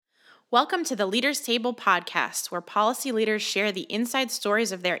Welcome to the Leaders Table podcast, where policy leaders share the inside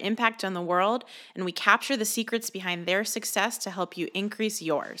stories of their impact on the world, and we capture the secrets behind their success to help you increase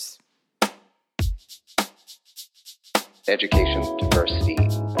yours. Education, diversity,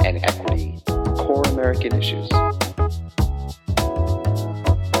 and equity, core American issues.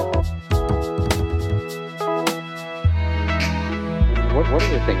 What are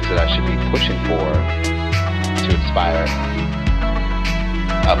the things that I should be pushing for to inspire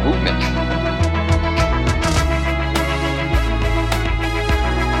a movement?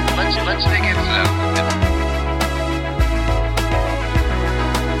 Let's dig into that a little bit.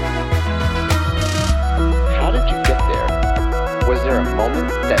 How did you get there? Was there a moment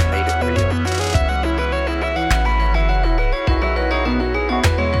that made it real?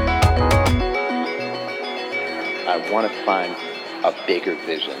 I want to find a bigger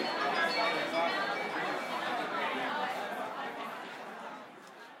vision.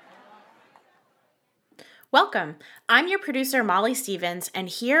 Welcome. I'm your producer, Molly Stevens, and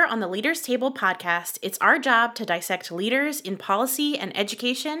here on the Leaders Table podcast, it's our job to dissect leaders in policy and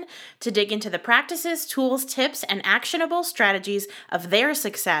education, to dig into the practices, tools, tips, and actionable strategies of their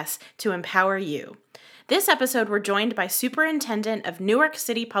success to empower you. This episode, we're joined by Superintendent of Newark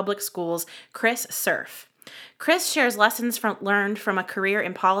City Public Schools, Chris Cerf. Chris shares lessons learned from a career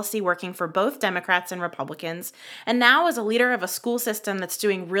in policy working for both Democrats and Republicans, and now is a leader of a school system that's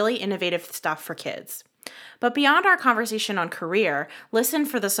doing really innovative stuff for kids. But beyond our conversation on career, listen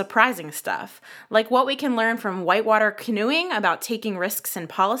for the surprising stuff, like what we can learn from whitewater canoeing about taking risks in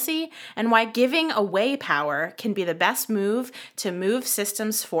policy, and why giving away power can be the best move to move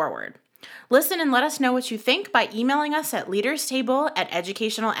systems forward. Listen and let us know what you think by emailing us at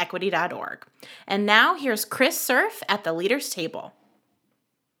leaderstable@educationalequity.org. And now here's Chris Cerf at the Leaders Table.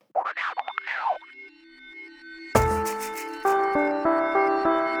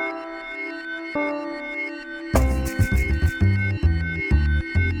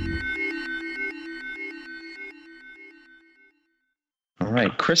 All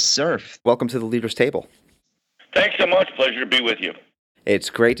right, Chris Cerf, welcome to the Leaders Table. Thanks so much. Pleasure to be with you.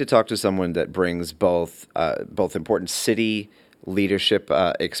 It's great to talk to someone that brings both important city leadership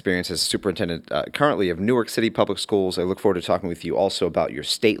experience as superintendent currently of Newark City Public Schools. I look forward to talking with you also about your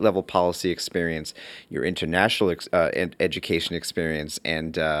state-level policy experience, your international education experience,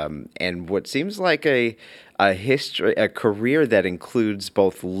 and what seems like a career that includes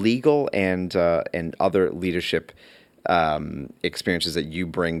both legal and other leadership experiences that you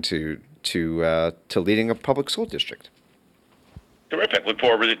bring to leading a public school district. Terrific. Look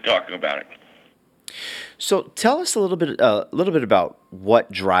forward to talking about it. So, tell us a little bit about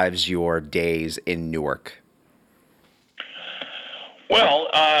what drives your days in Newark. Well,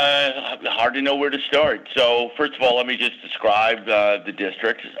 hard to know where to start. So, first of all, let me just describe the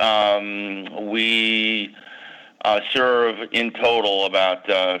district. We serve in total about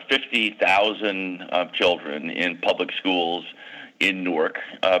 50,000 children in public schools in Newark.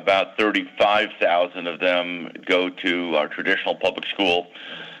 About 35,000 of them go to our traditional public school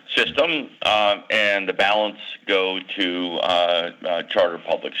system, and the balance go to charter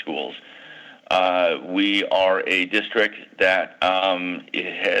public schools. We are a district that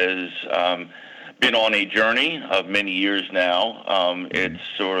has been on a journey of many years now. It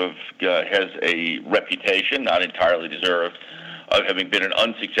sort of has a reputation, not entirely deserved, of having been an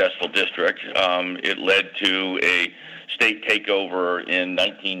unsuccessful district. It led to a state takeover in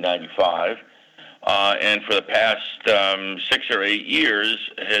 1995, and for the past 6 or 8 years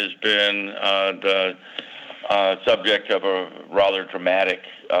has been the subject of a rather dramatic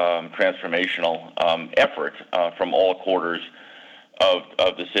transformational effort from all quarters of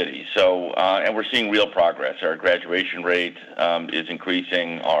the city. So, and we're seeing real progress. Our graduation rate is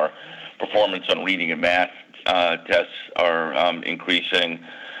increasing. Our performance on reading and math tests are increasing.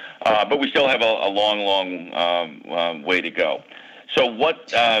 But we still have a long way to go. So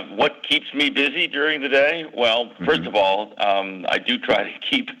what keeps me busy during the day? Well, first of all, I do try to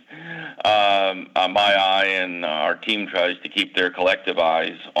keep my eye, and our team tries to keep their collective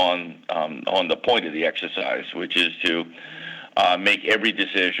eyes on the point of the exercise, which is to make every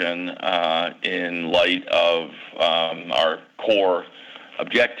decision in light of our core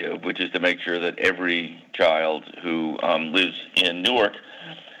objective, which is to make sure that every child who lives in Newark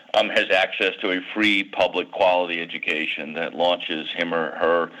has access to a free public quality education that launches him or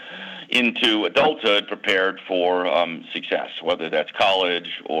her into adulthood prepared for success, whether that's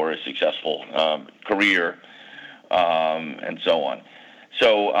college or a successful career, and so on.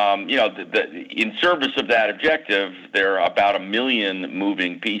 So, in service of that objective, there are about 1 million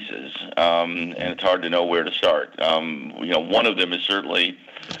moving pieces, and it's hard to know where to start. One of them is certainly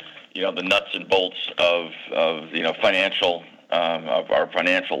the nuts and bolts of financial of our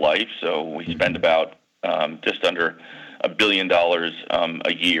financial life. So we spend about just under $1 billion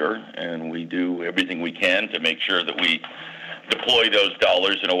a year, and we do everything we can to make sure that we deploy those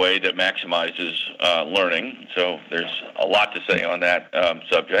dollars in a way that maximizes learning. So there's a lot to say on that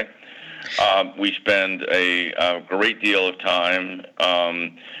subject. We spend a great deal of time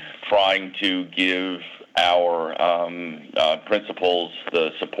trying to give our principals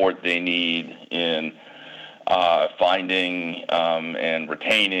the support they need in finding and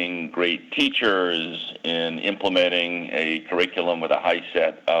retaining great teachers, in implementing a curriculum with a high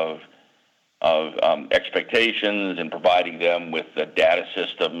set of expectations, and providing them with the data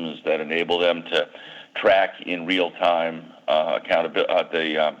systems that enable them to track in real time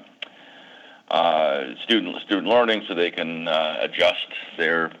accountability, student learning, so they can adjust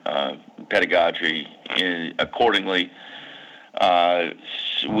their pedagogy accordingly.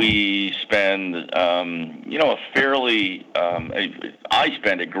 We spend, I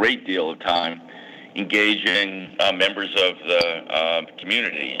spend a great deal of time engaging members of the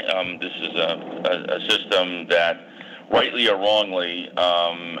community. This is a system that, rightly or wrongly,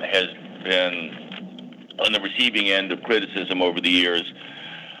 has been on the receiving end of criticism over the years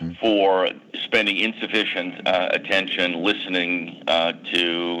for spending insufficient attention listening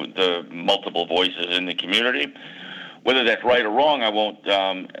to the multiple voices in the community. Whether that's right or wrong, I won't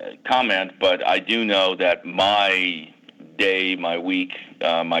comment, but I do know that my day, my week,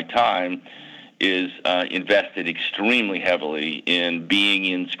 my time is invested extremely heavily in being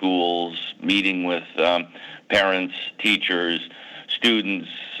in schools, meeting with parents, teachers, students,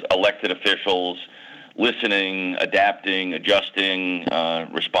 elected officials, listening, adapting, adjusting,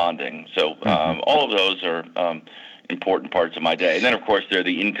 responding. So all of those are important parts of my day. And then, of course, there are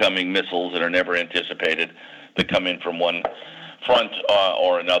the incoming missiles that are never anticipated that come in from one front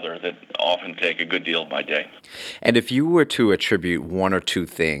or another that often take a good deal of my day. And if you were to attribute one or two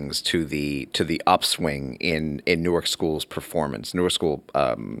things to the upswing in Newark School's performance, Newark School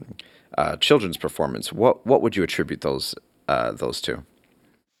children's performance, what would you attribute those to?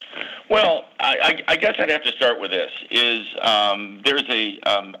 Well, I guess I'd have to start with this: there's a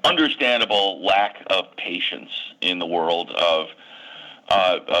understandable lack of patience in the world of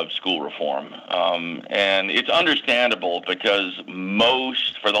school reform, and it's understandable because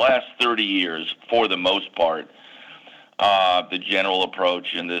for the last 30 years, for the most part, the general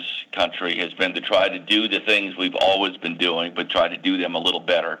approach in this country has been to try to do the things we've always been doing, but try to do them a little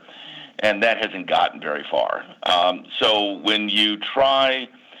better, and that hasn't gotten very far. So when you try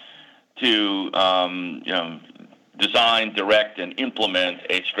to design, direct, and implement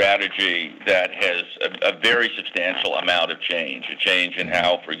a strategy that has a very substantial amount of change, a change in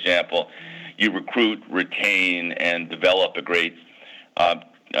how, for example, you recruit, retain, and develop a great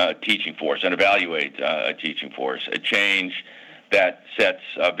teaching force and evaluate a teaching force, a change that sets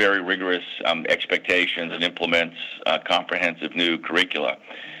very rigorous expectations and implements comprehensive new curricula,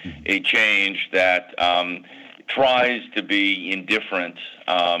 a change that tries to be indifferent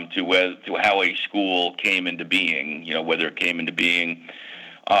to how a school came into being, whether it came into being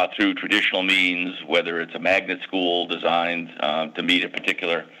through traditional means, whether it's a magnet school designed to meet a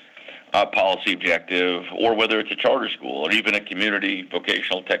particular policy objective, or whether it's a charter school or even a community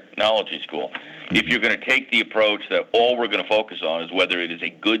vocational technology school. If you're going to take the approach that all we're going to focus on is whether it is a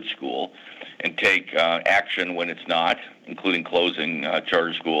good school and take action when it's not, including closing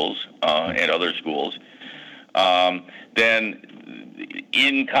charter schools and other schools, then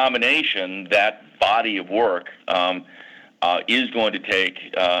in combination, that body of work is going to take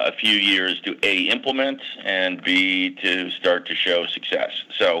a few years to A, implement, and B, to start to show success.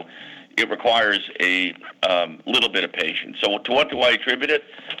 So it requires a little bit of patience. So to what do I attribute it?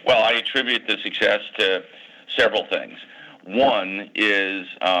 Well, I attribute the success to several things. One is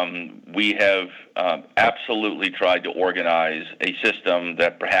we have absolutely tried to organize a system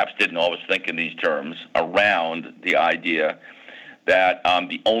that perhaps didn't always think in these terms around the idea that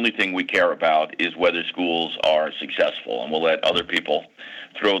the only thing we care about is whether schools are successful, and we'll let other people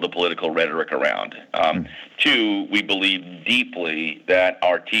throw the political rhetoric around. Two, we believe deeply that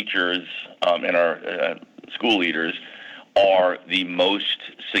our teachers and our school leaders are the most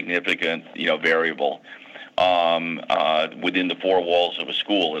significant, variable within the four walls of a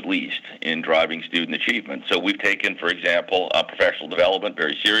school, at least, in driving student achievement. So we've taken, for example, professional development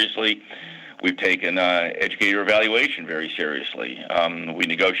very seriously. We've taken educator evaluation very seriously. We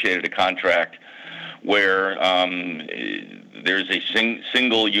negotiated a contract where there's a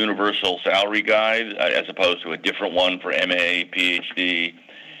single universal salary guide as opposed to a different one for MA, PhD,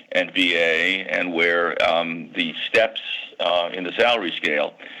 and VA, and where the steps in the salary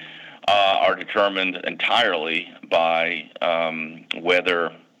scale are determined entirely by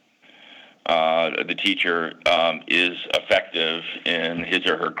whether the teacher is effective in his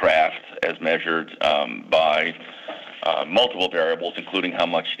or her craft as measured by multiple variables, including how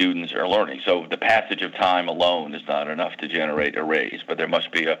much students are learning. So the passage of time alone is not enough to generate a raise, but there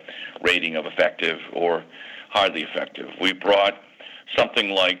must be a rating of effective or highly effective. We brought something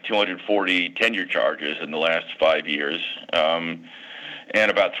like 240 tenure charges in the last 5 years, and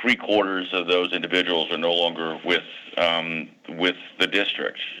about 3/4 of those individuals are no longer with the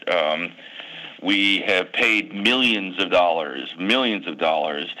district. We have paid millions of dollars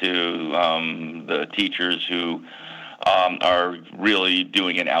to the teachers who are really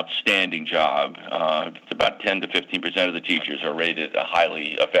doing an outstanding job. It's about 10 to 15% of the teachers are rated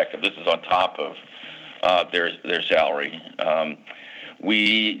highly effective. This is on top of their salary.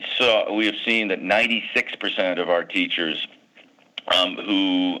 We have seen that 96% of our teachers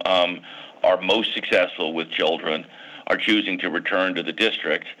who are most successful with children are choosing to return to the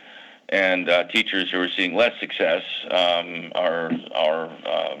district, and teachers who are seeing less success are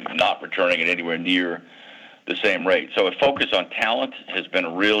not returning at anywhere near the same rate. So a focus on talent has been a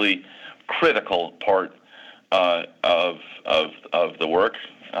really critical part of the work.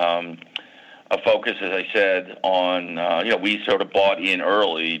 A focus, as I said, on, we sort of bought in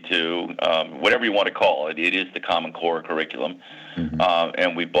early to whatever you want to call it. It is the Common Core curriculum.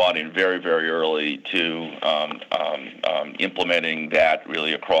 And we bought in very, very early to implementing that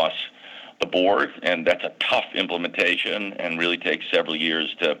really across the board. And that's a tough implementation and really takes several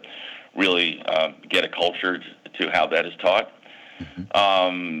years to really get a culture to how that is taught.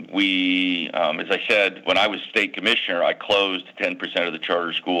 As I said, when I was state commissioner, I closed 10% of the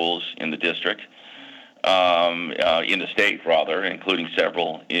charter schools in the district, in the state rather, including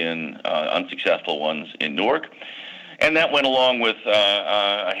several in unsuccessful ones in Newark. And that went along with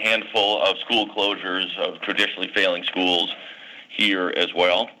a handful of school closures of traditionally failing schools here as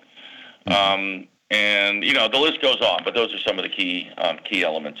well. And, the list goes on, but those are some of the key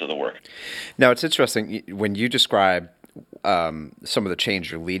elements of the work. Now, it's interesting when you describe some of the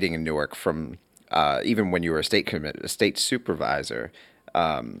change you're leading in Newark from even when you were a state supervisor,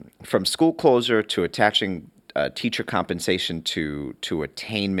 from school closure to attaching teacher compensation to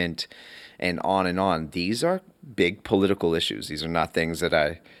attainment and on and on. These are big political issues. These are not things these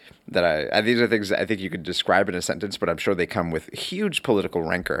are things that I think you could describe in a sentence, but I'm sure they come with huge political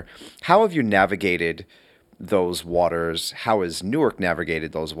rancor. How have you navigated those waters? How has Newark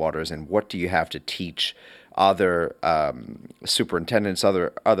navigated those waters? And what do you have to teach other superintendents,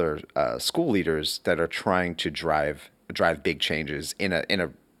 other school leaders that are trying to drive big changes in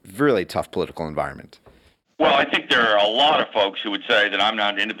a really tough political environment? Well, I think there are a lot of folks who would say that I'm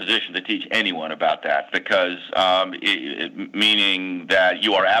not in a position to teach anyone about that, because meaning that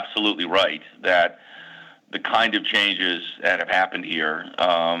you are absolutely right that the kind of changes that have happened here,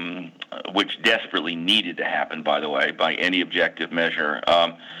 which desperately needed to happen, by the way, by any objective measure,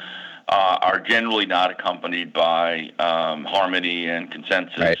 are generally not accompanied by harmony and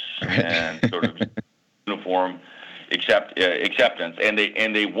consensus, right, and sort of uniform acceptance, and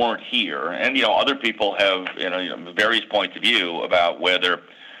they weren't here. And other people have various points of view about whether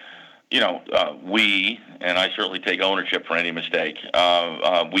we, and I certainly take ownership for any mistake,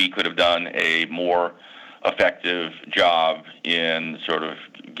 we could have done a more effective job in sort of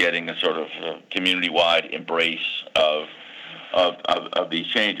getting a sort of community-wide embrace of these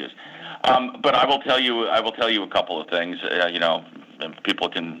changes. But I will tell you a couple of things. And people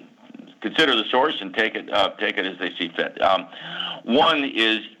can consider the source and take it as they see fit. One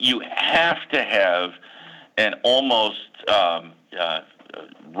is you have to have an almost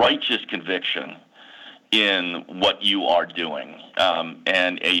righteous conviction in what you are doing,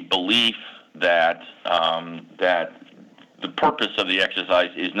 and a belief that the purpose of the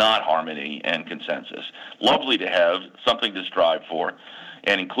exercise is not harmony and consensus. Lovely to have something to strive for,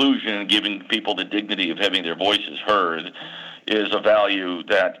 and inclusion, giving people the dignity of having their voices heard, is a value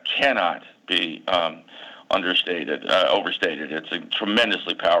that cannot be overstated. It's a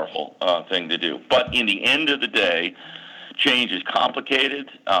tremendously powerful thing to do. But in the end of the day, change is complicated.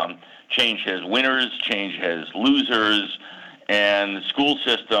 Change has winners, change has losers, and school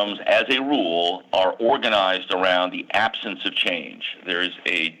systems, as a rule, are organized around the absence of change. There is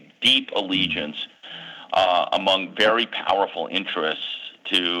a deep allegiance among very powerful interests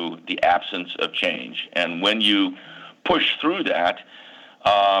to the absence of change. And when you push through that,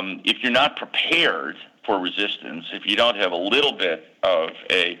 if you're not prepared for resistance, if you don't have a little bit of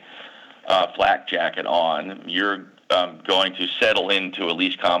a flak jacket on, you're going to settle into a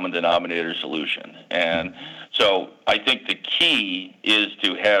least common denominator solution. And so I think the key is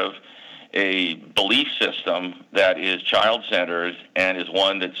to have a belief system that is child-centered and is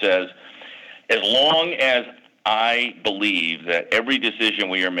one that says, as long as I believe that every decision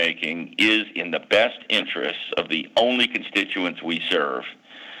we are making is in the best interests of the only constituents we serve,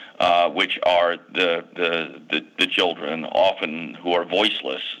 which are the children, often who are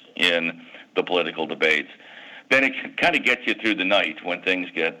voiceless in the political debates, then it kind of gets you through the night when things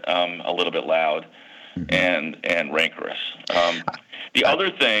get a little bit loud and rancorous. The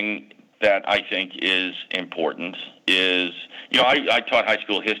other thing that I think is important is, I taught high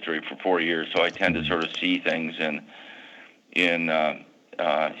school history for 4 years, so I tend to sort of see things in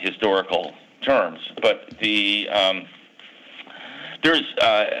historical terms. But there's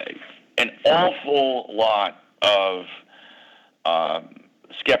an awful lot of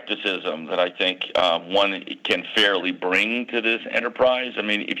skepticism that I think one can fairly bring to this enterprise. I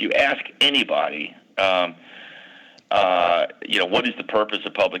mean, if you ask anybody, what is the purpose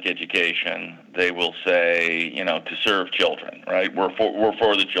of public education? They will say, to serve children, right? We're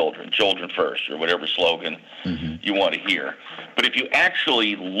for the children first, or whatever slogan you want to hear. But if you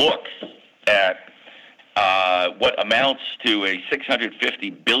actually look at what amounts to a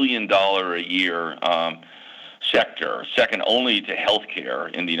 $650 billion a year sector, second only to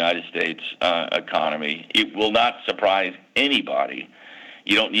healthcare in the United States economy, it will not surprise anybody.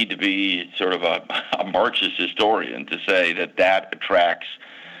 You don't need to be sort of a Marxist historian to say that attracts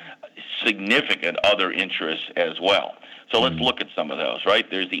significant other interests as well. So let's look at some of those, right?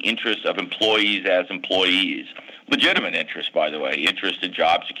 There's the interest of employees as employees. Legitimate interest, by the way, interest in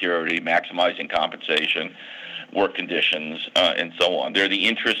job security, maximizing compensation, work conditions, and so on. There are the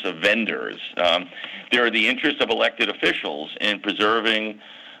interests of vendors. There are the interests of elected officials in preserving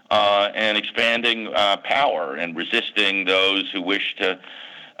and expanding power and resisting those who wish to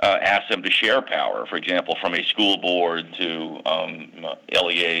ask them to share power, for example, from a school board to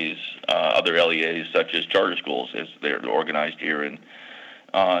LEAs, other LEAs such as charter schools as they're organized here in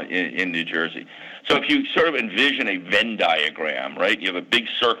New Jersey. So if you sort of envision a Venn diagram, right, you have a big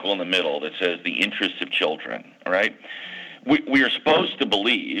circle in the middle that says the interests of children, all right? We are supposed to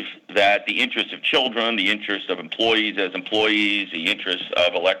believe that the interests of children, the interests of employees as employees, the interests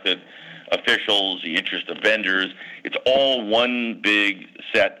of elected officials, the interest of vendors, it's all one big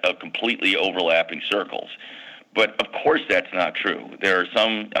set of completely overlapping circles. But of course that's not true. There are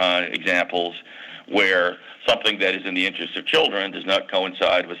some examples where something that is in the interest of children does not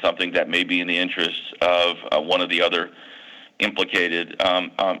coincide with something that may be in the interests of one of the other implicated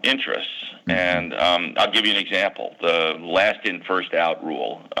interests. And I'll give you an example. The last in, first out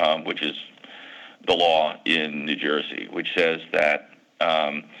rule, which is the law in New Jersey, which says that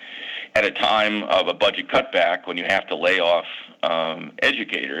at a time of a budget cutback, when you have to lay off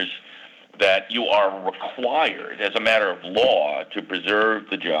educators, that you are required, as a matter of law, to preserve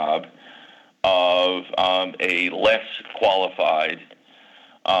the job of a less qualified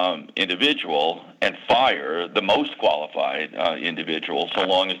individual and fire the most qualified individual, so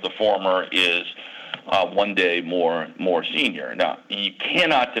long as the former is one day more senior. Now, you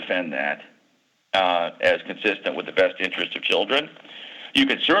cannot defend that as consistent with the best interest of children. You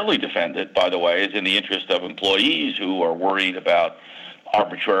can certainly defend it, by the way, as in the interest of employees who are worried about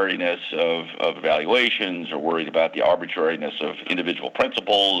arbitrariness of evaluations, or worried about the arbitrariness of individual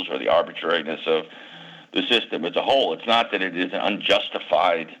principals, or the arbitrariness of the system as a whole. It's not that it is an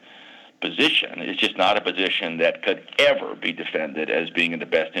unjustified position. It's just not a position that could ever be defended as being in the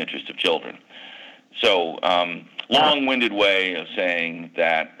best interest of children. So, long-winded way of saying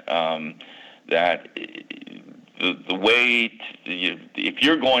that the way if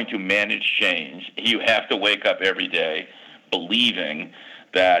you're going to manage change, you have to wake up every day believing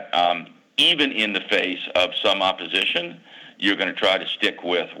that even in the face of some opposition, you're going to try to stick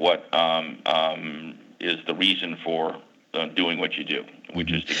with what is the reason for doing what you do,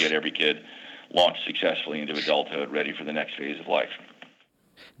 which is to get every kid launched successfully into adulthood, ready for the next phase of life.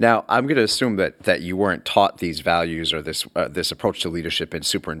 Now, I'm going to assume that you weren't taught these values or this approach to leadership in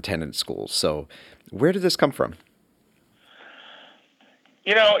superintendent schools. So where did this come from?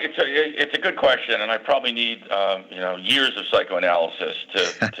 It's a good question, and I probably need years of psychoanalysis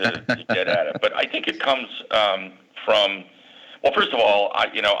to get at it. But I think it comes from, well, first of all, I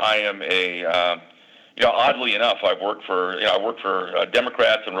am a oddly enough, I work for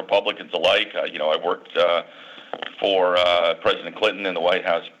Democrats and Republicans alike. I worked for President Clinton in the White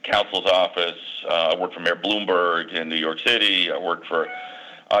House counsel's office. I worked for Mayor Bloomberg in New York City. I worked for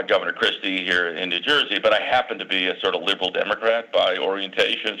Governor Christie here in New Jersey, but I happen to be a sort of liberal Democrat by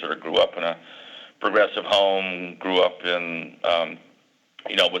orientation. Sort of grew up in a progressive home, grew up in,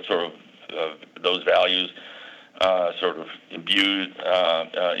 with sort of those values sort of imbued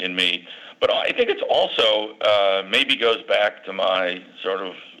in me. But I think it's also maybe goes back to my sort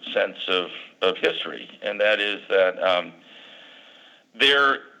of sense of history, and that is that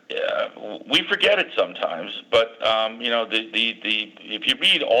we forget it sometimes, but if you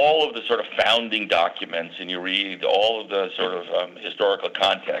read all of the sort of founding documents and you read all of the sort of historical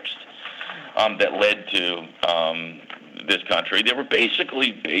context that led to this country, they were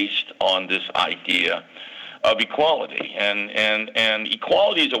basically based on this idea of equality, and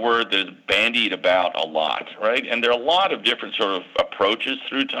equality is a word that is bandied about a lot, right? And there are a lot of different sort of approaches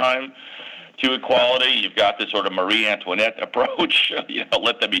through time to equality. You've got this sort of Marie Antoinette approach,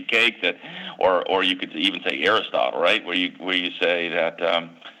 let them eat cake, that, or you could even say Aristotle, right, where you say that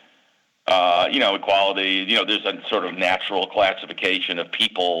equality. There's a sort of natural classification of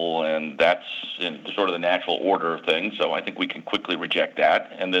people, and that's sort of the natural order of things. So I think we can quickly reject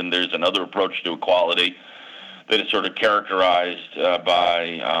that. And then there's another approach to equality that is sort of characterized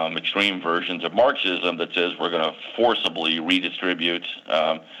by extreme versions of Marxism that says we're going to forcibly redistribute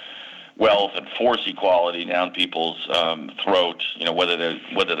wealth and force equality down people's throats, whether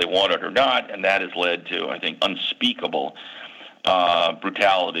they want it or not, and that has led to, I think, unspeakable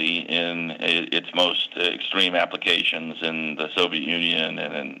brutality in its most extreme applications in the Soviet Union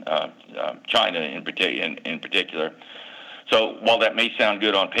and in China in particular. So while that may sound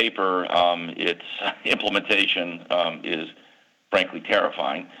good on paper, its implementation is frankly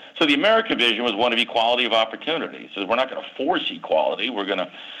terrifying. So the American vision was one of equality of opportunity. So we're not going to force equality. We're going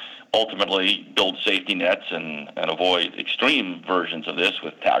to ultimately build safety nets and avoid extreme versions of this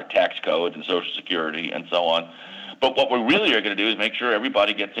with tax codes and Social Security and so on. But what we really are going to do is make sure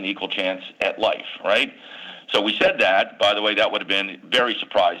everybody gets an equal chance at life, right? So we said that. By the way, that would have been very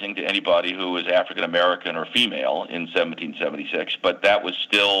surprising to anybody who was African American or female in 1776, but that was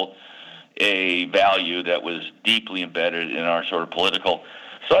still a value that was deeply embedded in our sort of political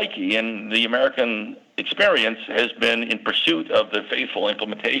psyche, and the American experience has been in pursuit of the faithful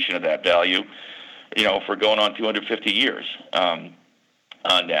implementation of that value, for going on 250 years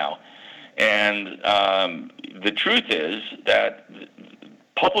now. And the truth is that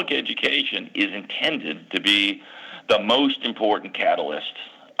public education is intended to be the most important catalyst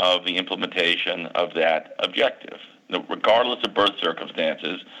of the implementation of that objective. Regardless of birth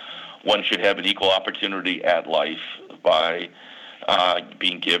circumstances, one should have an equal opportunity at life by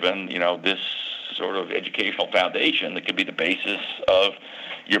being given, this sort of educational foundation that could be the basis of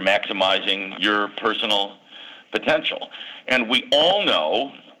your maximizing your personal potential. And we all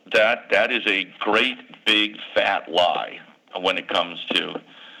know that that is a great, big, fat lie when it comes to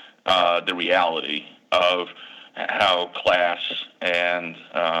the reality of how class and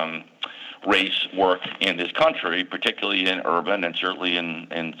race work in this country, particularly in urban and certainly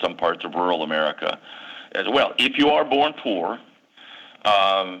in some parts of rural America as well. If you are born poor,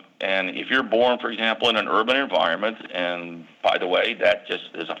 and if you're born, for example, in an urban environment, and by the way, that just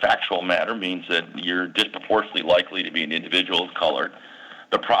as a factual matter means that you're disproportionately likely to be an individual of color,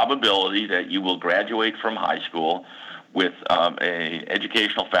 the probability that you will graduate from high school with an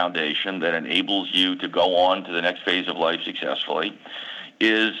educational foundation that enables you to go on to the next phase of life successfully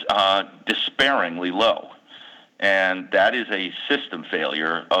is despairingly low. And that is a system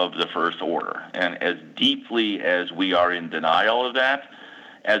failure of the first order. And as deeply as we are in denial of that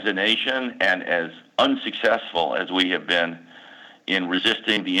as a nation, and as unsuccessful as we have been in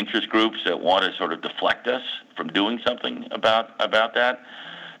resisting the interest groups that want to sort of deflect us from doing something about that,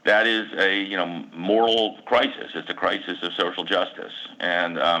 that is a moral crisis. It's a crisis of social justice.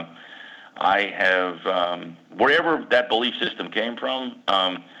 And I have, wherever that belief system came from,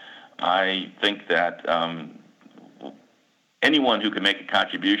 I think that anyone who can make a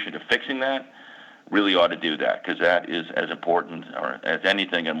contribution to fixing that really ought to do that, because that is as important or as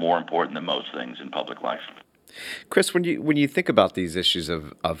anything and more important than most things in public life. Chris, when you think about these issues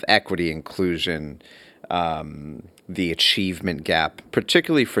of equity, inclusion, the achievement gap,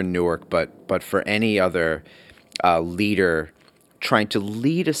 particularly for Newark, but for any other leader trying to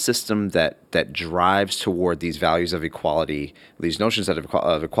lead a system that drives toward these values of equality, these notions of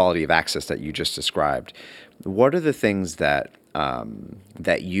equality of access that you just described, what are the things that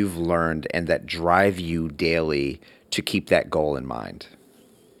you've learned and that drive you daily to keep that goal in mind?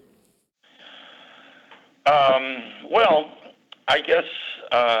 Well, I guess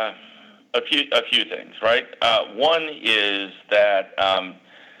a few things, right? One is that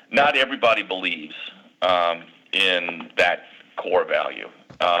not everybody believes in that core value.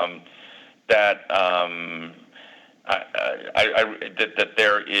 That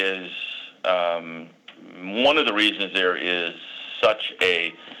there is one of the reasons there is such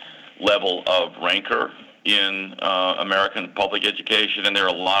a level of rancor in American public education, and there are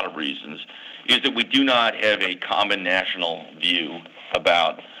a lot of reasons, is that we do not have a common national view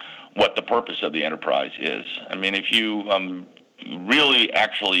about what the purpose of the enterprise is. I mean, if you really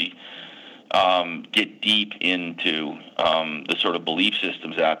actually get deep into the sort of belief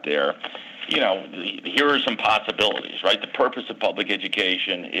systems out there, here are some possibilities, right? The purpose of public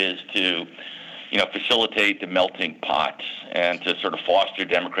education is to, facilitate the melting pot and to sort of foster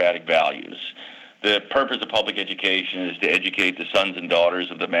democratic values. The purpose of public education is to educate the sons and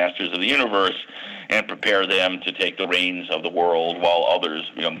daughters of the masters of the universe and prepare them to take the reins of the world while others,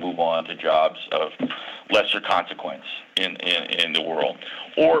 move on to jobs of lesser consequence in the world.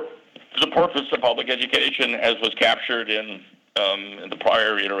 Or the purpose of public education, as was captured in the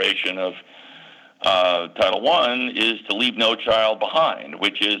prior iteration of Title I, is to leave no child behind,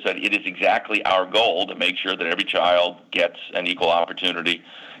 which is that it is exactly our goal to make sure that every child gets an equal opportunity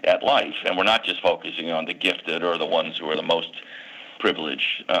at life. And we're not just focusing on the gifted or the ones who are the most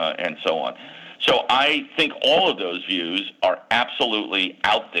privileged and so on. So I think all of those views are absolutely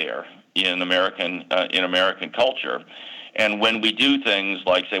out there in American culture. And when we do things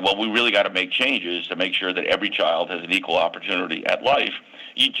like say, well, we really got to make changes to make sure that every child has an equal opportunity at life,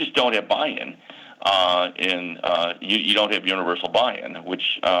 you just don't have buy-in. You don't have universal buy-in,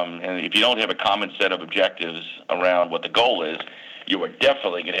 which, and if you don't have a common set of objectives around what the goal is, you are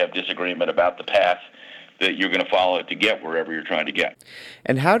definitely going to have disagreement about the path that you're going to follow to get wherever you're trying to get.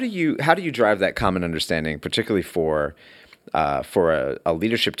 And how do you drive that common understanding, particularly for a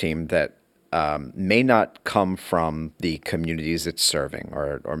leadership team that may not come from the communities it's serving,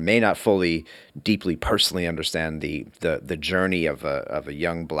 or may not fully, deeply, personally understand the journey of a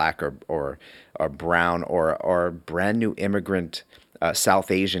young Black or brown or brand new immigrant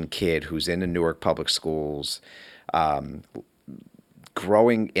South Asian kid who's in the Newark public schools,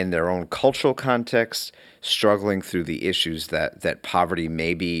 growing in their own cultural context, struggling through the issues that poverty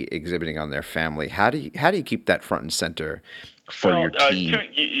may be exhibiting on their family. How do you keep that front and center for your team?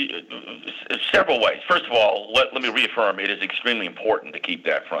 Several ways. First of all, let me reaffirm, it is extremely important to keep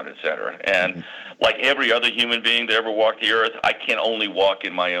that front and center. And like every other human being that ever walked the earth, I can only walk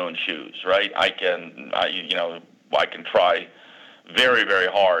in my own shoes, right? I can try very, very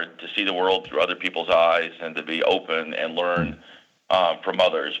hard to see the world through other people's eyes and to be open and learn from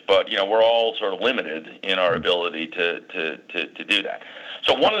others. But, we're all sort of limited in our ability to do that.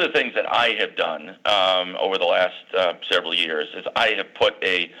 So one of the things that I have done over the last several years is I have put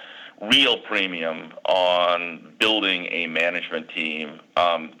a real premium on building a management team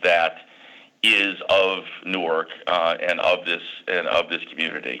that is of Newark and of this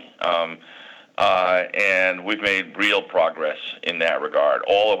community. And we've made real progress in that regard.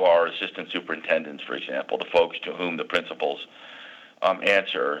 All of our assistant superintendents, for example, the folks to whom the principals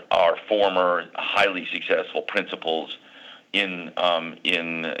answer, are former highly successful principals in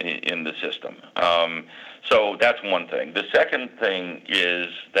the system. So that's one thing. The second thing is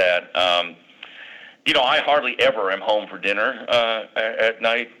that I hardly ever am home for dinner at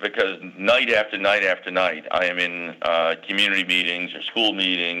night, because night after night after night I am in community meetings or school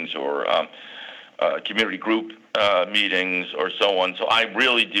meetings or community group meetings or so on. So I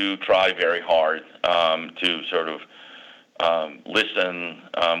really do try very hard to sort of listen.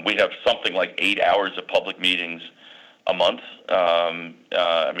 We have something like 8 hours of public meetings a month.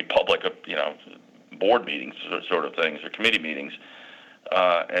 Public, board meetings, sort of things, or committee meetings,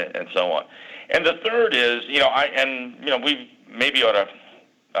 and so on. And the third is, we maybe ought to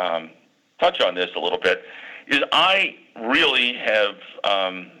touch on this a little bit, is I really have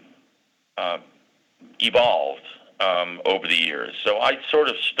evolved over the years. So I sort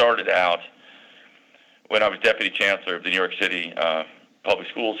of started out when I was deputy chancellor of the New York City public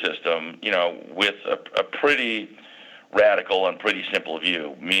school system, with a pretty radical and pretty simple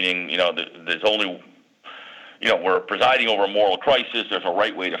view, meaning, there's only, we're presiding over a moral crisis. There's a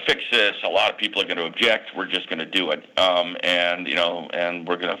right way to fix this. A lot of people are going to object. We're just going to do it, and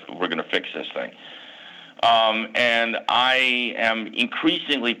we're going to fix this thing. And I am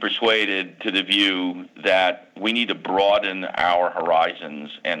increasingly persuaded to the view that we need to broaden our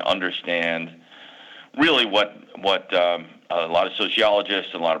horizons and understand really what a lot of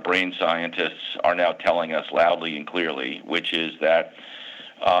sociologists and a lot of brain scientists are now telling us loudly and clearly, which is that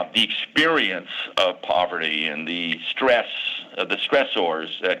the experience of poverty and the stressors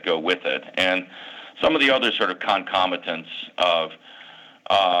that go with it, and some of the other sort of concomitants of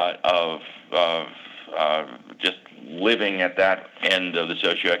just living at that end of the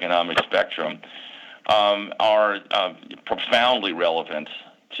socioeconomic spectrum, are profoundly relevant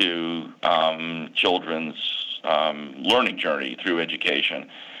to children's learning journey through education.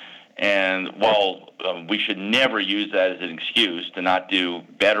 And while we should never use that as an excuse to not do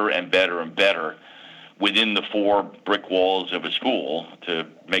better and better and better within the four brick walls of a school to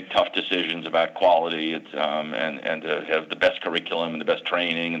make tough decisions about quality and to have the best curriculum and the best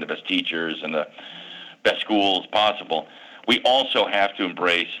training and the best teachers and the best schools possible, we also have to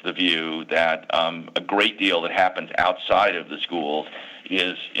embrace the view that a great deal that happens outside of the school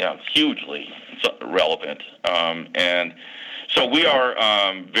is hugely relevant. And so we are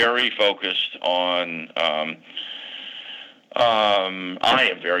very focused on I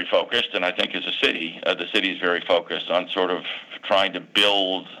am very focused, and I think as a city, the city is very focused on sort of trying to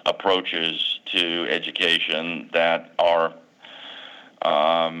build approaches to education that are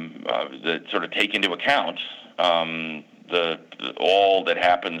that sort of take into account all that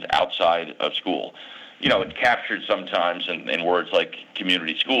happens outside of school. It's captured sometimes in words like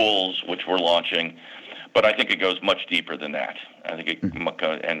community schools, which we're launching, but I think it goes much deeper than that. I think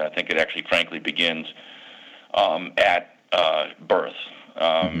it actually, frankly, begins at birth.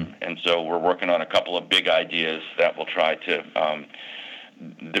 And so we're working on a couple of big ideas that will try to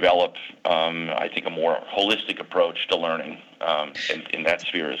develop, I think, a more holistic approach to learning in that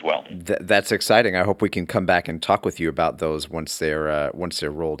sphere as well. That's exciting. I hope we can come back and talk with you about those once they're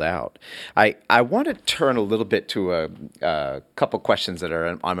rolled out. I want to turn a little bit to a couple questions that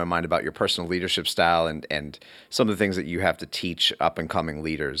are on my mind about your personal leadership style and some of the things that you have to teach up and coming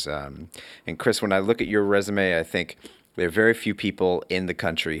leaders. And Chris, when I look at your resume, I think there are very few people in the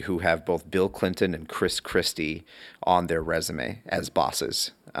country who have both Bill Clinton and Chris Christie on their resume as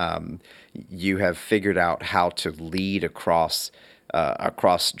bosses. You have figured out how to lead across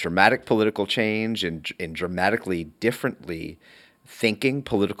dramatic political change and in dramatically differently thinking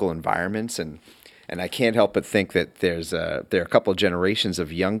political environments, and I can't help but think that there are a couple of generations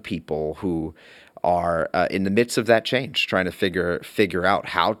of young people who are in the midst of that change, trying to figure out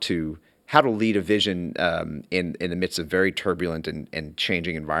how to lead a vision in the midst of very turbulent and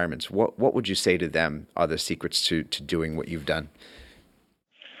changing environments. What would you say to them are the secrets to doing what you've done?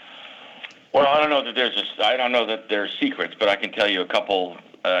 Well, I don't know that there's secrets, but I can tell you a couple.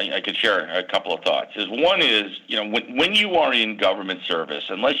 I could share a couple of thoughts. One is, when you are in government service,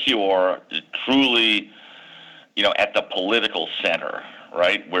 unless you are truly, at the political center,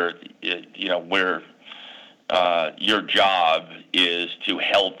 right, where your job is to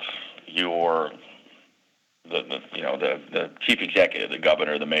help the chief executive, the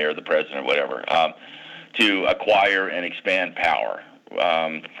governor, the mayor, the president, whatever, to acquire and expand power.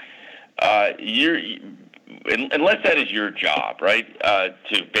 Unless that is your job, right,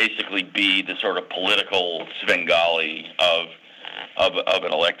 to basically be the sort of political Svengali of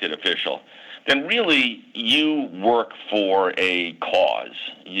an elected official, then really you work for a cause.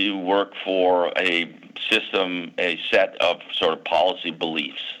 You work for a system, a set of sort of policy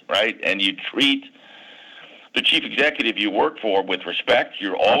beliefs, right? And you treat the chief executive you work for with respect.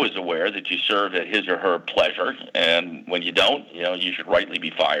 You're always aware that you serve at his or her pleasure, and when you don't, you should rightly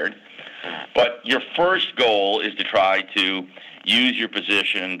be fired. But your first goal is to try to use your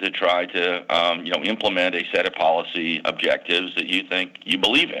position to try to, implement a set of policy objectives that you think you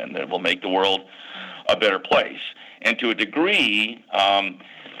believe in that will make the world a better place. And to a degree,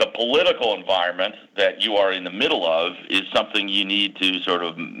 the political environment that you are in the middle of is something you need to sort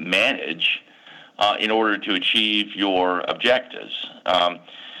of manage in order to achieve your objectives.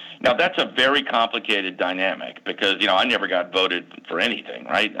 Now, that's a very complicated dynamic because, I never got voted for anything,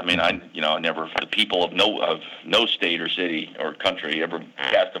 right? I mean, the people of no state or city or country ever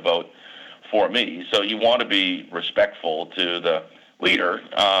cast a vote for me. So you want to be respectful to the leader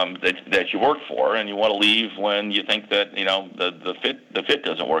that you work for, and you want to leave when you think that, the fit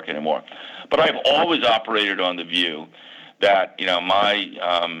doesn't work anymore. But I've always operated on the view that,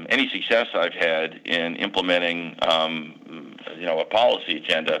 my any success I've had in implementing a policy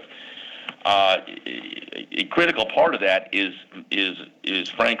agenda, a critical part of that is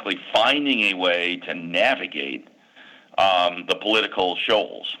frankly finding a way to navigate the political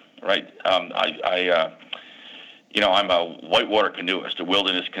shoals, right? I'm a whitewater canoeist, a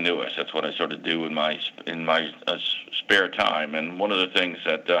wilderness canoeist. That's what I sort of do in my spare time. And one of the things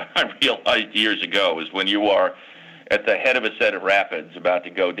that I realized years ago is when you are at the head of a set of rapids about to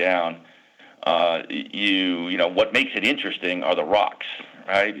go down, what makes it interesting are the rocks,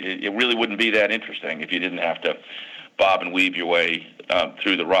 right? It really wouldn't be that interesting if you didn't have to bob and weave your way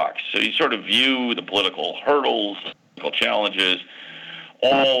through the rocks. So you sort of view the political hurdles, political challenges,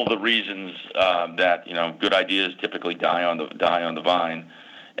 all the reasons that good ideas typically die on the vine,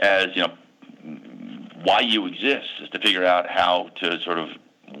 as why you exist is to figure out how to sort of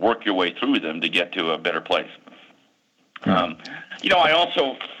work your way through them to get to a better place. I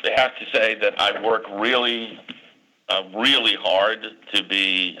also have to say that I work really, really hard to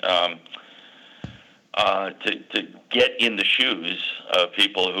be to get in the shoes of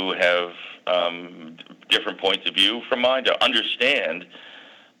people who have different points of view from mine, to understand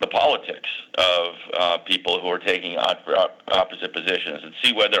the politics of people who are taking opposite positions, and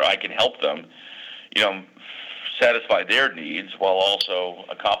see whether I can help them, satisfy their needs while also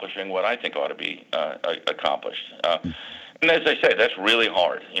accomplishing what I think ought to be accomplished. And as I say, that's really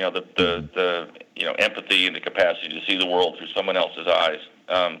hard. The empathy and the capacity to see the world through someone else's eyes.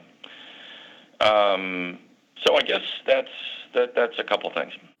 So I guess that's a couple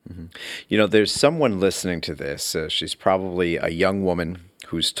things. There's someone listening to this. She's probably a young woman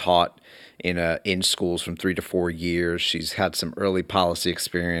who's taught in schools from 3 to 4 years. She's had some early policy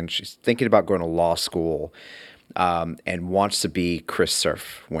experience. She's thinking about going to law school, and wants to be Chris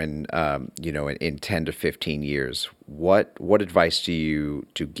Cerf when in 10 to 15 years. What advice do you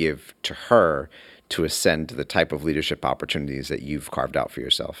give to her to ascend to the type of leadership opportunities that you've carved out for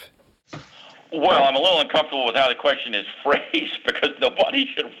yourself? Well, I'm a little uncomfortable with how the question is phrased, because nobody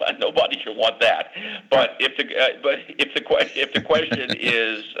should want that. But if the question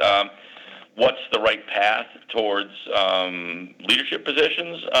is what's the right path towards leadership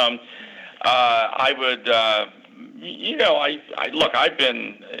positions, I would I've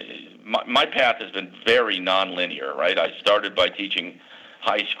been my path has been very nonlinear, right? I started by teaching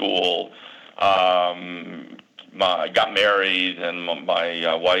high school. I got married, and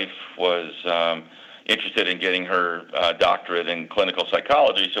my wife was interested in getting her doctorate in clinical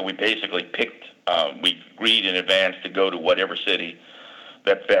psychology. So we basically we agreed in advance to go to whatever city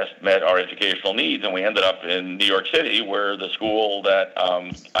that best met our educational needs, and we ended up in New York City, where the school that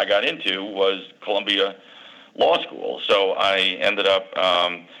I got into was Columbia Law School. So I ended up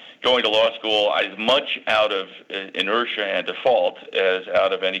going to law school as much out of inertia and default as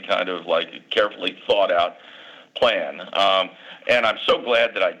out of any kind of carefully thought out plan. And I'm so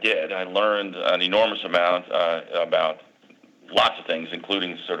glad that I did. I learned an enormous amount about lots of things,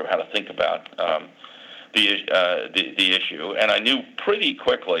 including sort of how to think about the issue. And I knew pretty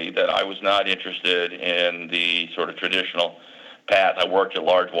quickly that I was not interested in the sort of traditional path. I worked at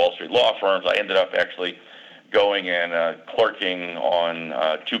large Wall Street law firms. I ended up actually going and clerking on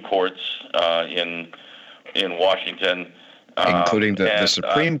 2 courts in Washington, including the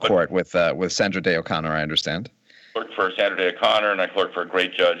Supreme Court with Sandra Day O'Connor, I understand. Clerked for Sandra Day O'Connor, and I clerked for a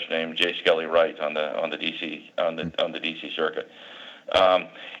great judge named J. Skelly Wright on the DC circuit.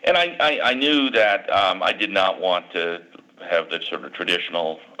 And I knew that I did not want to have the sort of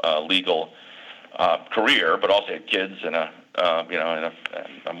traditional legal career, but also had kids and a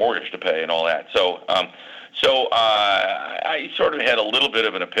mortgage to pay and all that. So I sort of had a little bit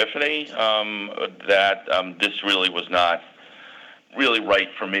of an epiphany that this really was not really right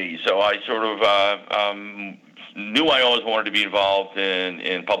for me. So I sort of knew I always wanted to be involved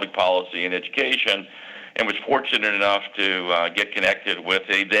in public policy and education, and was fortunate enough to get connected with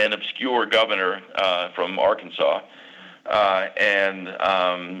a then obscure governor from Arkansas, and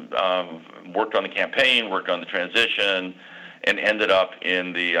worked on the campaign, worked on the transition, and ended up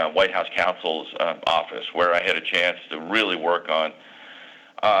in the White House counsel's office, where I had a chance to really work on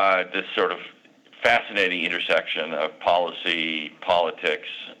this sort of fascinating intersection of policy, politics,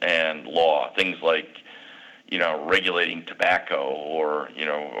 and law. Things like regulating tobacco, or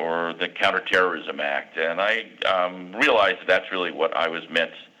the Counterterrorism Act, and I realized that's really what I was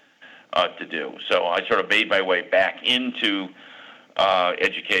meant to do. So I sort of made my way back into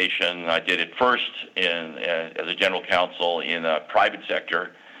education. I did it first as a general counsel in a private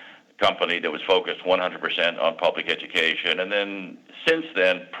sector company that was focused 100% on public education, and then since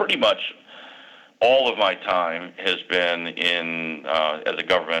then, pretty much all of my time has been in as a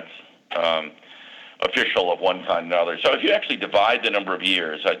government official of one kind or another. So if you actually divide the number of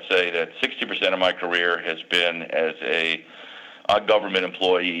years, I'd say that 60% of my career has been as a government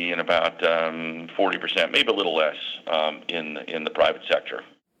employee, and about 40%, maybe a little less, in the private sector.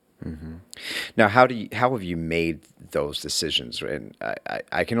 Mm-hmm. Now, how have you made those decisions? And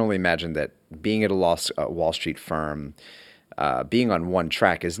I can only imagine that being at a Wall Street firm, being on one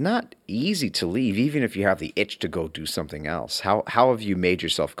track is not easy to leave, even if you have the itch to go do something else. How have you made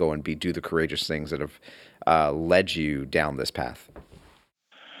yourself go and do the courageous things that have led you down this path?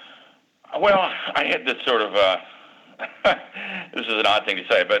 Well, I had this sort of this is an odd thing to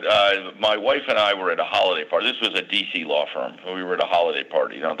say, but my wife and I were at a holiday party. This was a D.C. law firm. We were at a holiday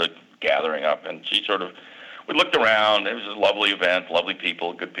party, the gathering up, and we looked around. It was a lovely event, lovely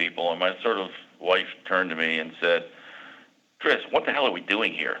people, good people, and my sort of wife turned to me and said, "Chris, what the hell are we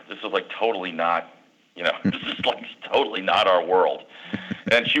doing here? This is totally not This is like totally not our world.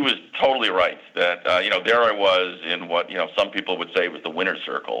 And she was totally right that, there I was in what, some people would say was the winner's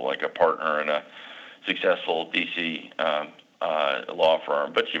circle, like a partner in a successful D.C. Law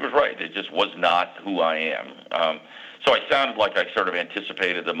firm. But she was right. It just was not who I am. So I sounded like I sort of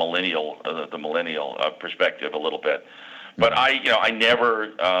anticipated the millennial perspective a little bit. But I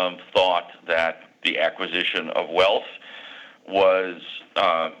never thought that the acquisition of wealth was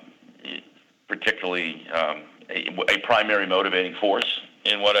particularly a primary motivating force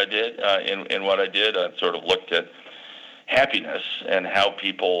in what I did. In what I did, I sort of looked at happiness and how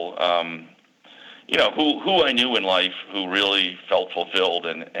people, who I knew in life who really felt fulfilled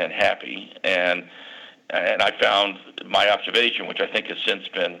and happy. And I found my observation, which I think has since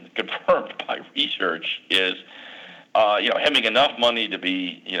been confirmed by research, is having enough money to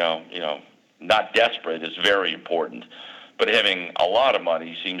be not desperate is very important, but having a lot of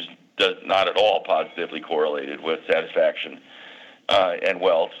money seems not at all positively correlated with satisfaction and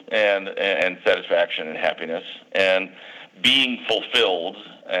wealth and satisfaction and happiness and being fulfilled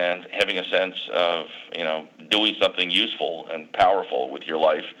and having a sense of doing something useful and powerful with your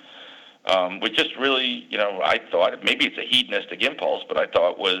life, which just really I thought maybe it's a hedonistic impulse, but I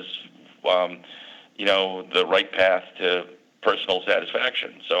thought was the right path to personal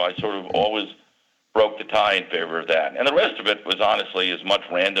satisfaction. So I sort of always broke the tie in favor of that. And the rest of it was honestly as much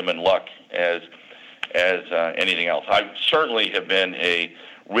random and luck as anything else. I certainly have been a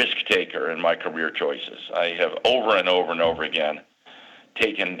risk taker in my career choices. I have over and over and over again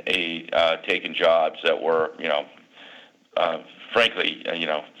taken jobs that were, frankly,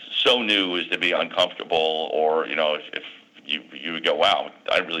 so new as to be uncomfortable, or, if you would go, wow,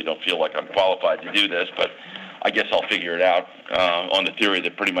 I really don't feel like I'm qualified to do this, but I guess I'll figure it out on the theory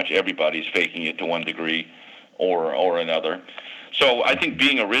that pretty much everybody's faking it to one degree or another. So I think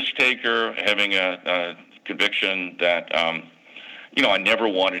being a risk taker, having a conviction that, I never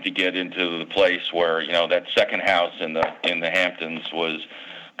wanted to get into the place where, that second house in the Hamptons was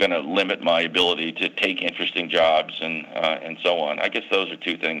going to limit my ability to take interesting jobs and so on. I guess those are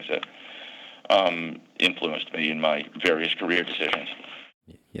two things that influenced me in my various career decisions.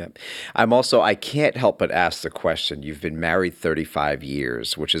 Yep. I can't help but ask the question. You've been married 35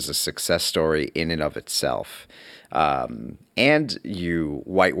 years, which is a success story in and of itself. And you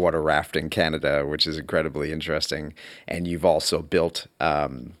whitewater raft in Canada, which is incredibly interesting. And you've also built a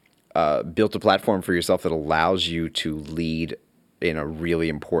platform for yourself that allows you to lead in a really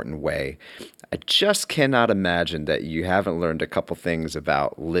important way. I just cannot imagine that you haven't learned a couple things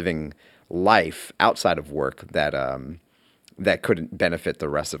about living life outside of work that couldn't benefit the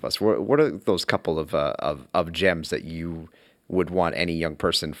rest of us. What are those couple of gems that you would want any young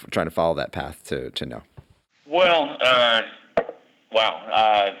person trying to follow that path to know? Well,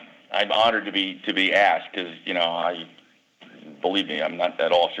 I'm honored to be asked because believe me, I'm not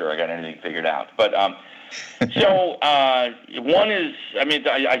at all sure I got anything figured out. But so one is,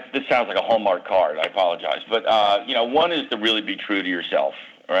 this sounds like a Hallmark card. I apologize, but one is to really be true to yourself,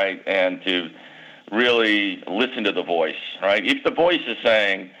 right, and to really listen to the voice, right? If the voice is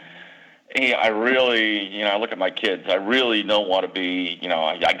saying, hey, I really, I look at my kids, I really don't want to be,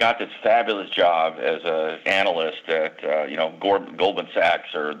 I got this fabulous job as an analyst at, Goldman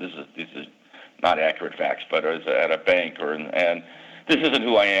Sachs, or this is not accurate facts, but as at a bank, and this isn't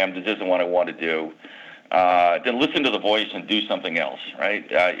who I am, this isn't what I want to do. Then listen to the voice and do something else,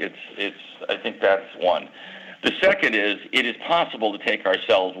 right? I think that's one. The second is, it is possible to take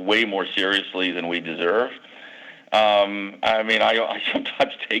ourselves way more seriously than we deserve. I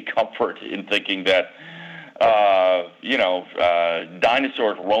sometimes take comfort in thinking that,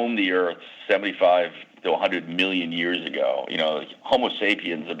 dinosaurs roamed the earth 75 to 100 million years ago. Homo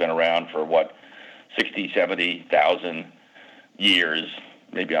sapiens have been around for, 60, 70,000 years.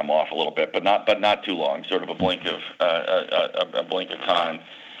 Maybe I'm off a little bit, but not too long, sort of a blink of time.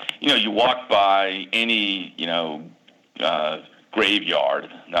 You walk by any, graveyard,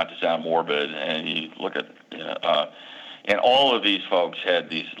 not to sound morbid, and you look at, and all of these folks had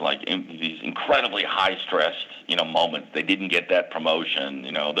these incredibly high-stressed, moments. They didn't get that promotion.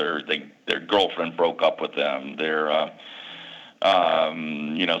 Their girlfriend broke up with them.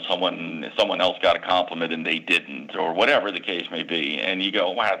 Someone else got a compliment and they didn't, or whatever the case may be. And you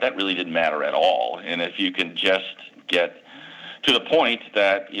go, wow, that really didn't matter at all. And if you can just get to the point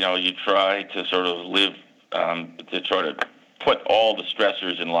that, you try to sort of live, to try to put all the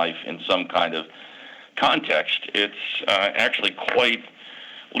stressors in life in some kind of context, it's actually quite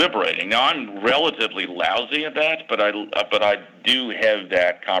liberating. Now, I'm relatively lousy at that, but I do have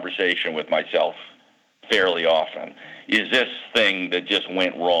that conversation with myself fairly often. Is this thing that just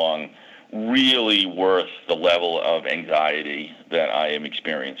went wrong really worth the level of anxiety that I am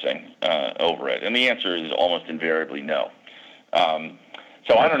experiencing over it? And the answer is almost invariably no.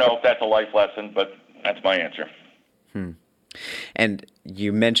 So I don't know if that's a life lesson, but that's my answer. And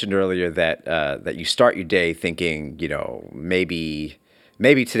you mentioned earlier that you start your day thinking, maybe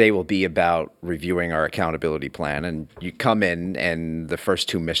today will be about reviewing our accountability plan, and you come in and the first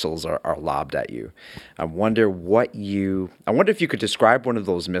two missiles are lobbed at you. I wonder if you could describe one of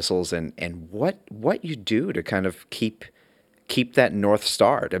those missiles and what you do to kind of keep that North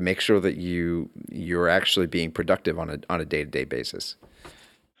Star to make sure that you're actually being productive on a day-to-day basis.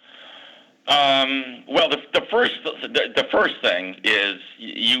 Well, the first thing is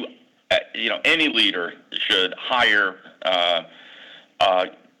any leader should hire a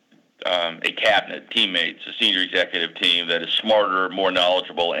cabinet, teammates, a senior executive team that is smarter, more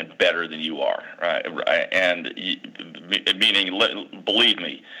knowledgeable, and better than you are. Right? And meaning, believe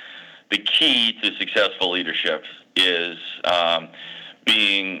me, the key to successful leadership is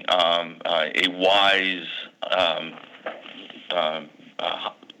being a wise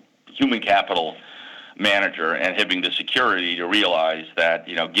human capital manager and having the security to realize that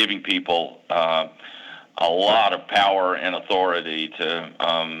giving people a lot of power and authority to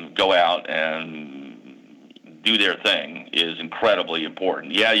go out and do their thing is incredibly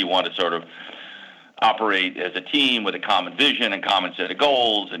important. Yeah, you want to sort of operate as a team with a common vision and common set of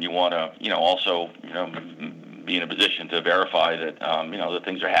goals, and you want to also be in a position to verify that that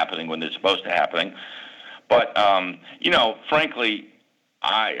things are happening when they're supposed to happen. But frankly,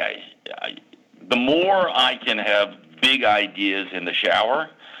 the more I can have big ideas in the shower,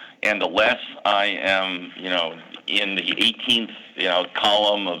 and the less I am, in the 18th,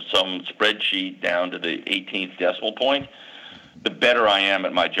 column of some spreadsheet down to the 18th decimal point, the better I am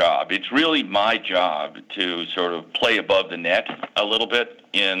at my job. It's really my job to sort of play above the net a little bit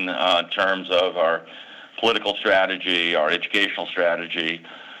in terms of our political strategy, our educational strategy,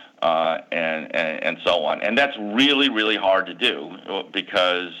 and so on. And that's really, really hard to do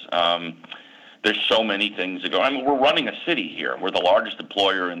because there's so many things that go. I mean, we're running a city here. We're the largest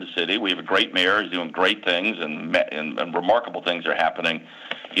employer in the city. We have a great mayor who's doing great things, and remarkable things are happening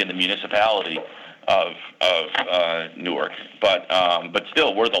in the municipality of Newark. But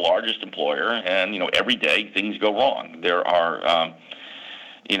still, we're the largest employer, and every day things go wrong. There are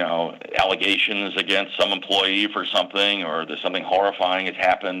allegations against some employee for something, or there's something horrifying has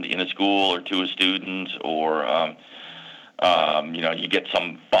happened in a school or to a student, or you get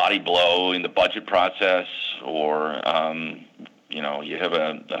some body blow in the budget process, or you have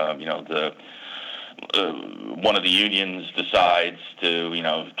one of the unions decides to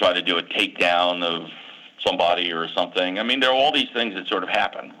try to do a takedown of somebody or something. I mean, there are all these things that sort of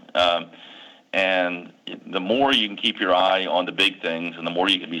happen, and the more you can keep your eye on the big things, and the more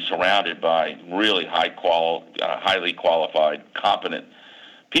you can be surrounded by really highly qualified, competent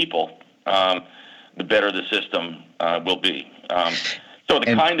people, the better the system will be. So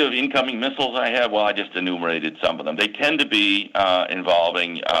the kind of incoming missiles I have, well, I just enumerated some of them. They tend to be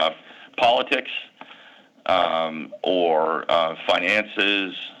involving politics or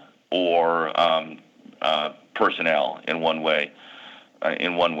finances or personnel in one way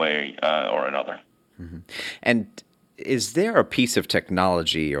or another. Mm-hmm. And is there a piece of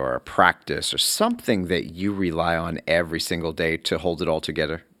technology or a practice or something that you rely on every single day to hold it all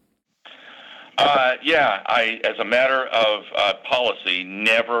together? Yeah, I, as a matter of policy,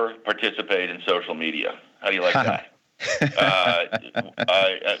 never participate in social media. How do you like that?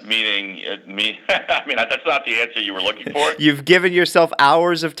 Meaning, that's not the answer you were looking for. You've given yourself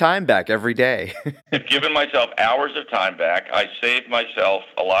hours of time back every day. I've given myself hours of time back. I saved myself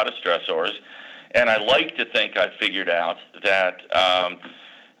a lot of stressors, and I like to think I've figured out that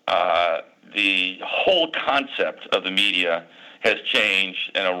the whole concept of the media has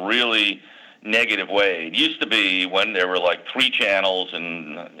changed in a really negative way. It used to be when there were like 3 channels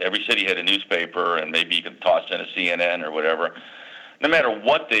and every city had a newspaper, and maybe you could toss in a CNN or whatever. No matter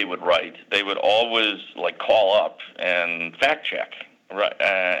what they would write, they would always call up and fact check, right?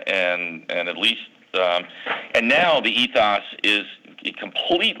 And at least and now the ethos is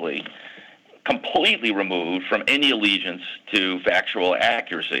completely removed from any allegiance to factual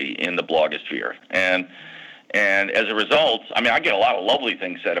accuracy in the blogosphere. And as a result, I get a lot of lovely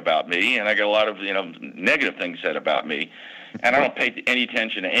things said about me, and I get a lot of negative things said about me, and I don't pay any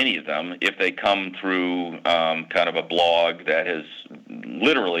attention to any of them if they come through kind of a blog that has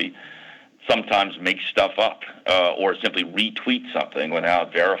literally sometimes makes stuff up or simply retweet something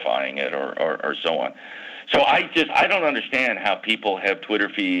without verifying it or so on. So I don't understand how people have Twitter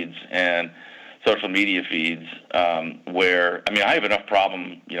feeds and social media feeds where, I mean, I have enough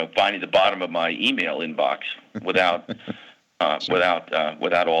problem, finding the bottom of my email inbox without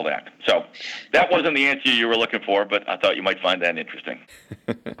without all that. So that wasn't the answer you were looking for, but I thought you might find that interesting.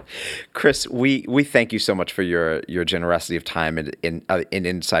 Chris, we thank you so much for your generosity of time and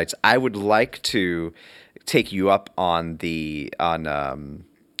insights. I would like to take you up on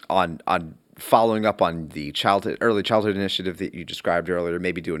following up on the early childhood initiative that you described earlier.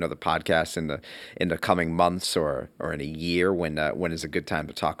 Maybe do another podcast in the coming months or in a year when is a good time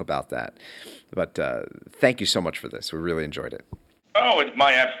to talk about that. But thank you so much for this. We really enjoyed it. Oh, it's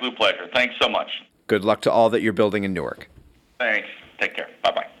my absolute pleasure. Thanks so much. Good luck to all that you're building in Newark. Thanks. Take care.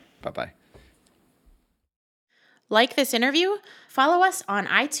 Bye-bye. Bye-bye. Like this interview? Follow us on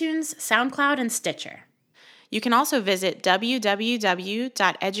iTunes, SoundCloud, and Stitcher. You can also visit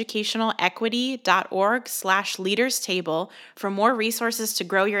www.educationalequity.org/leaderstable for more resources to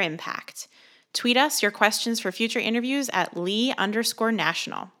grow your impact. Tweet us your questions for future interviews at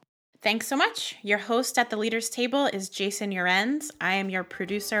lee_national. Thanks so much. Your host at the Leaders Table is Jason Urenz. I am your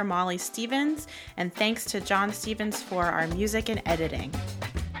producer, Molly Stevens, and thanks to John Stevens for our music and editing.